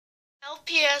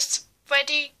LPS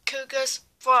Freddy Krueger's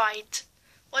Bride.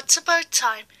 Once upon a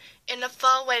time, in a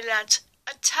faraway land,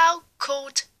 a town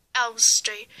called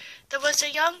Elstree, there was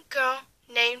a young girl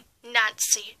named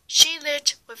Nancy. She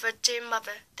lived with her dear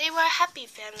mother. They were a happy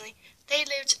family. They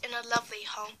lived in a lovely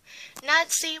home.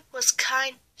 Nancy was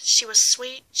kind. She was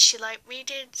sweet. She liked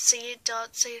reading, singing,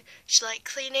 dancing. She liked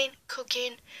cleaning,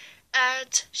 cooking,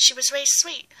 and she was very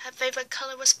sweet. Her favorite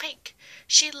color was pink.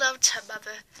 She loved her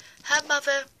mother. Her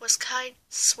mother was kind,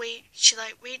 sweet. She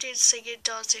liked reading, singing,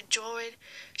 dancing, drawing.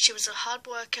 She was a hard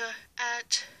worker,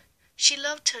 and she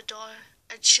loved her daughter,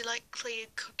 and she liked cleaning,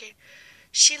 cooking.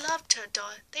 She loved her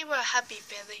daughter. They were a happy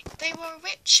family. They were a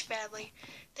rich family.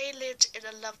 They lived in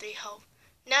a lovely home.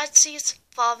 Nancy's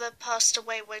father passed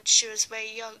away when she was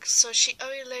very young, so she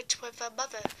only lived with her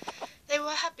mother. They were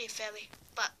a happy family,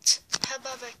 but her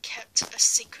mother kept a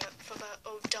secret from her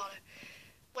own daughter.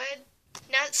 When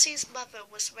Nancy's mother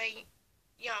was very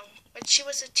young, when she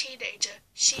was a teenager,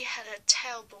 she had a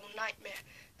terrible nightmare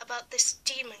about this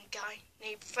demon guy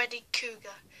named Freddy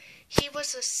Krueger. He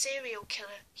was a serial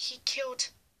killer. He killed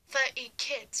 30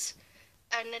 kids,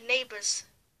 and the neighbors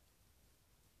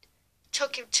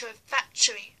took him to a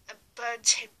factory and burned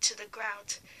him to the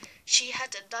ground. She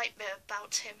had a nightmare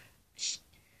about him.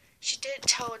 She didn't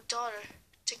tell her daughter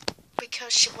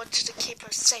because she wanted to keep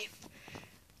her safe.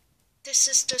 This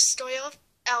is the story of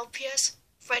LPS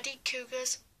Freddy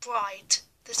Krueger's Bride.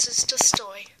 This is the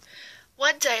story.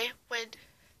 One day when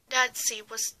Nancy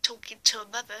was talking to her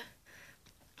mother,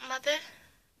 "Mother,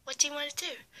 what do you want to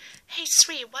do?" "Hey,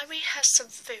 sweetie, why don't we have some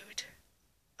food?"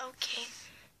 "Okay."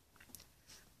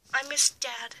 "I miss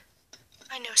Dad."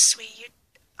 "I know, sweetie.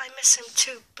 I miss him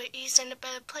too, but he's in a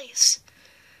better place."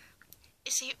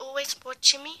 "Is he always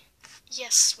watching me?"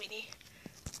 "Yes, sweetie."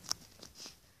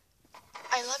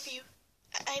 "I love you."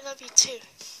 "I love you too."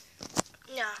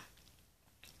 "Now,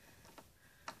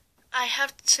 I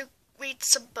have to read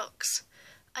some books.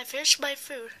 I finished my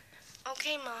food."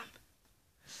 "Okay, Mom."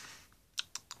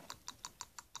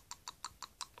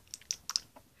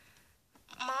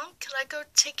 "Mom, can I go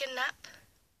take a nap?"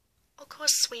 "Of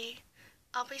course, sweetie.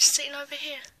 I'll be sitting over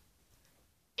here.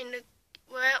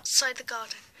 We're outside the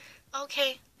garden."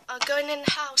 "Okay, I'll go in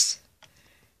the house."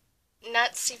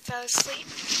 Nancy fell asleep,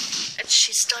 and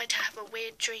she started to have a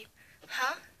weird dream.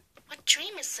 "Huh? What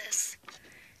dream is this?"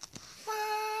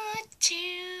 1,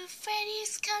 2,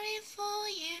 Freddy's coming for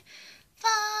you.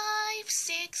 5,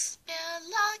 6, better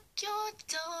lock your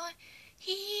door.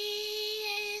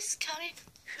 He is coming.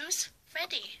 Who's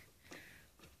Freddy?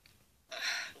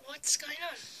 What's going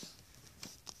on?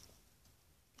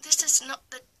 This is not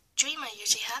the dream I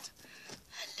usually have.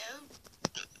 Hello,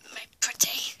 my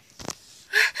pretty.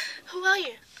 Who are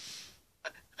you?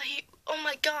 Are you? Oh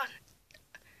my God.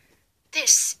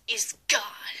 This is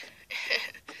God.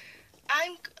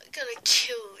 I'm gonna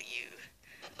kill you.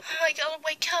 Oh my God,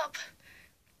 wake up.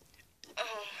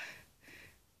 Oh.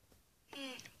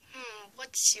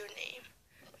 What's your name?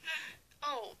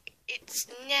 Oh, it's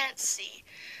Nancy.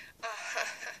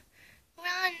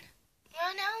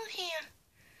 Run out here.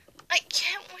 I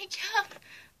can't wake up.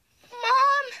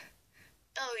 Mom!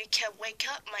 Oh, you can't wake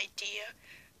up, my dear.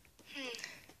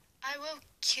 I will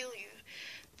kill you,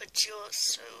 but you're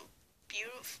so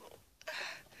beautiful.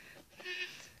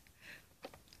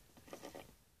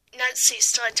 Nancy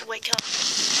started to wake up.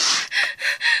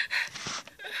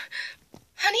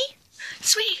 "Honey?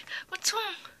 Sweetie, what's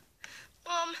wrong?"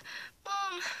 Mom,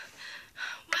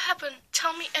 what happened?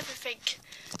 Tell me everything.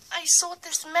 "I saw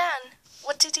this man."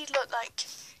 "What did he look like?"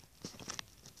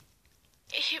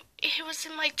 He was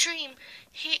in my dream.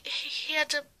 He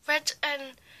had a red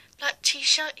and black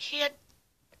t-shirt. He had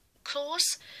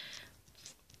claws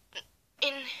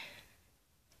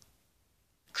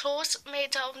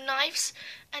made out of knives,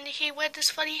 and he wore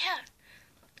this funny hair.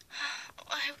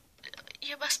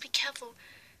 You must be careful.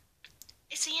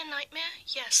 Is he a nightmare?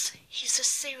 Yes, he's a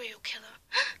serial killer.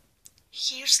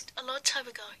 He used a long time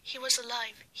ago. He was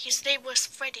alive. His name was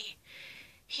Freddy.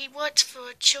 He worked for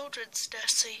a children's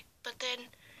nursery, but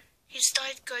then he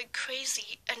started going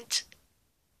crazy and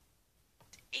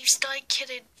he started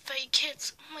killing 30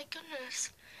 kids. Oh my goodness.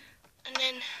 And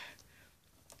then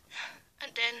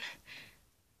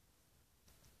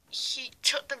he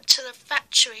took them to the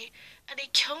factory and he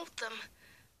killed them,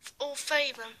 all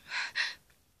 30 of them.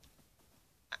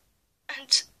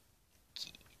 And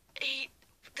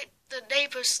the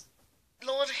neighbors,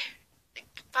 Lord,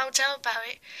 found out about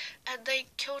it, and they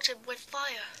killed him with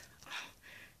fire.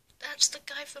 That's the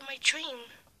guy from my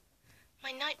dream,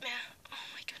 my nightmare. Oh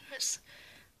my goodness.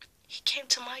 He came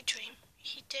to my dream.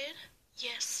 He did?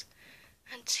 Yes.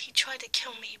 And he tried to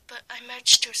kill me, but I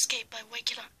managed to escape by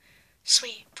waking up.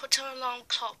 Sweet, put an alarm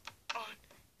clock on.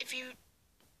 If he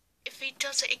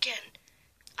does it again,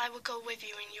 I will go with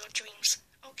you in your dreams.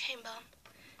 Okay, Mom.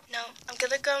 Now, I'm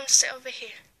gonna go and sit over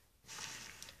here.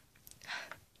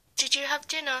 Did you have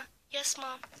dinner? Yes,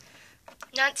 Mom.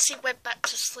 Nancy went back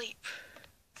to sleep.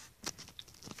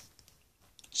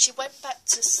 She went back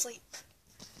to sleep,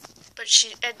 but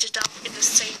she ended up in the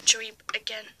same dream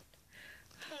again.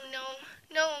 Oh no,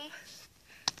 no,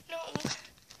 no.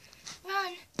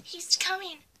 Run, he's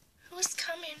coming. Who's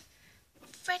coming?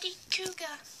 Freddy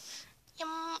Krueger. You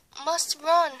must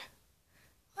run.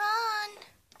 Run.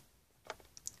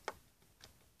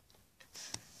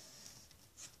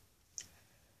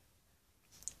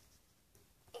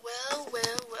 Well.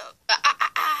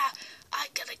 I'm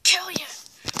gonna kill you.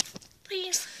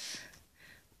 Please.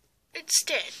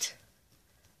 Instead,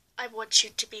 I want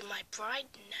you to be my bride,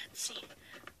 Nancy.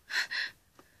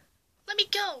 Let me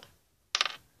go.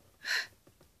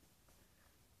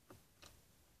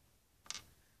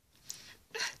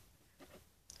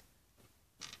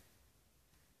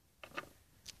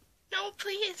 No,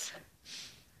 please.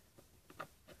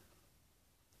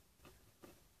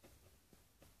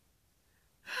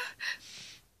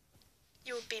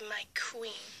 You will be my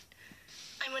queen.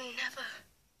 I will never.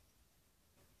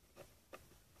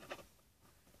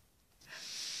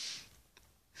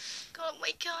 God,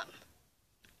 wake up.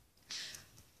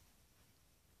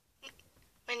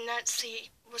 When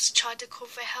Nancy was trying to call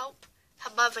for help,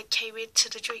 her mother came into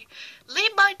the dream.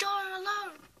 Leave my daughter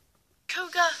alone,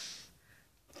 Krueger.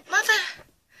 Mother.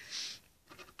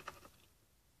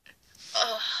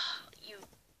 Oh, you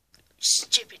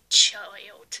stupid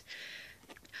child.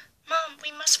 Mom,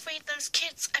 we must free those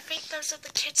kids. I think those are the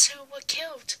kids who were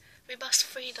killed. We must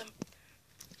free them.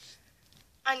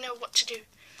 I know what to do.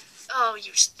 Oh,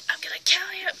 I'm gonna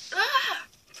kill you. Ah!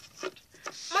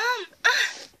 Mom!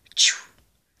 Ah!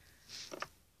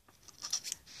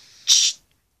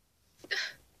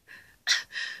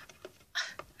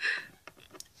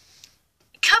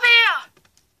 Come here!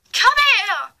 Come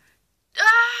here!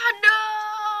 Ah, no!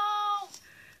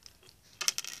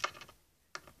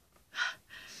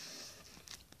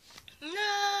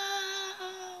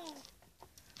 No!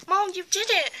 Mom, you did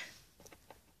it!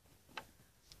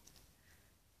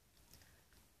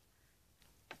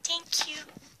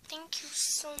 Thank you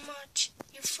so much.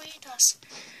 You freed us.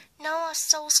 Now our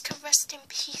souls can rest in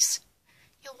peace.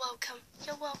 You're welcome.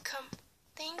 You're welcome.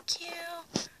 Thank you.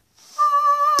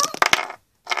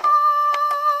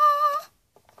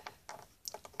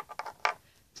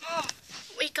 Mom,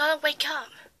 we gotta wake up.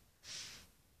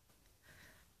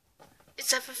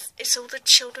 Is all the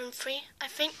children free? I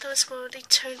think those were only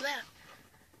 2 left.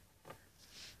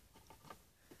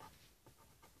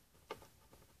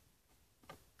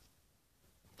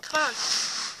 Come on,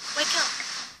 wake up.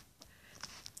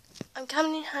 I'm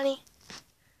coming, honey.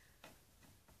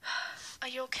 Are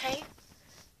you okay?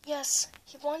 Yes,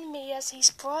 he wanted me as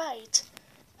his bride.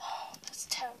 Oh, that's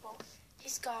terrible.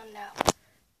 He's gone now.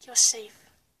 You're safe.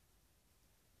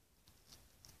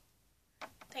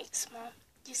 Thanks, Mom.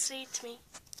 You saved me.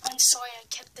 I'm sorry I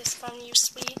kept this from you,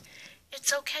 sweetie.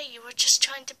 It's okay, you were just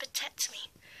trying to protect me.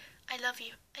 I love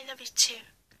you. I love you too.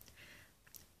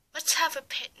 Let's have a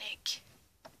picnic.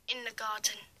 In the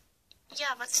garden.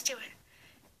 Yeah, let's do it.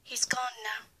 He's gone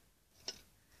now.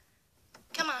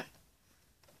 Come on.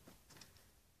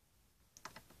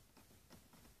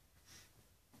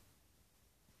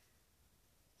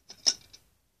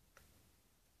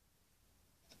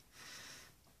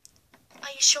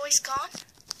 Are you sure he's gone?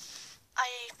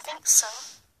 I think so.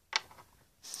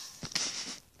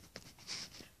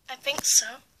 I think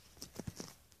so.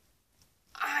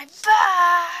 I'm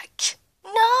back!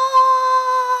 No!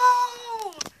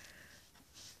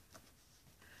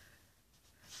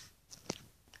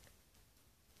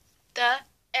 The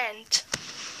end.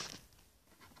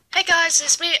 Hey guys,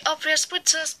 it's me, LPS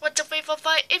Winters,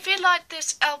 12345. If you like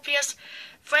this LPS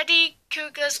Freddy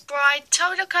Krueger's Bride,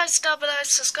 tell the guys down below,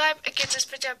 subscribe and give this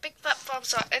video a big fat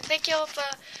thumbs up. And thank you all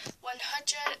for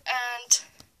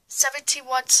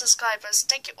 171 subscribers.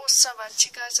 Thank you all so much,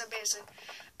 you guys are amazing.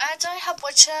 And I have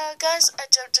watcher, guys, I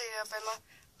don't do it anymore.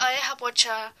 I have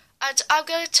watcher, and I'm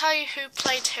going to tell you who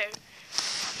played who.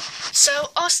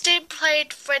 So, Austin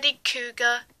played Freddy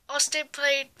Krueger.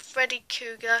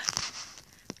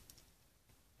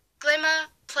 Glimmer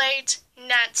played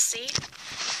Nancy.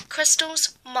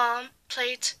 Crystal's mom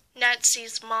played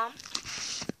Nancy's mom.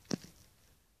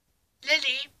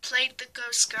 Lily played the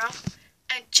ghost girl.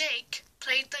 And Jake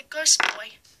played the ghost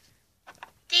boy.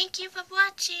 Thank you for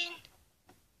watching.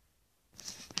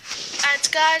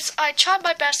 And guys, I tried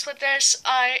my best with this.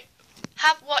 I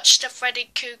have watched the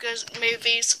Freddy Krueger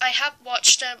movies. I have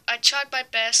watched them. I tried my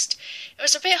best. It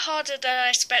was a bit harder than I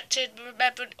expected,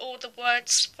 remembering all the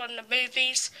words from the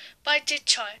movies, but I did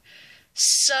try.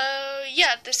 So,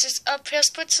 yeah, this is Up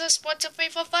Here's Princess 1, 2, 3,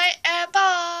 4, 5, and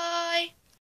bye!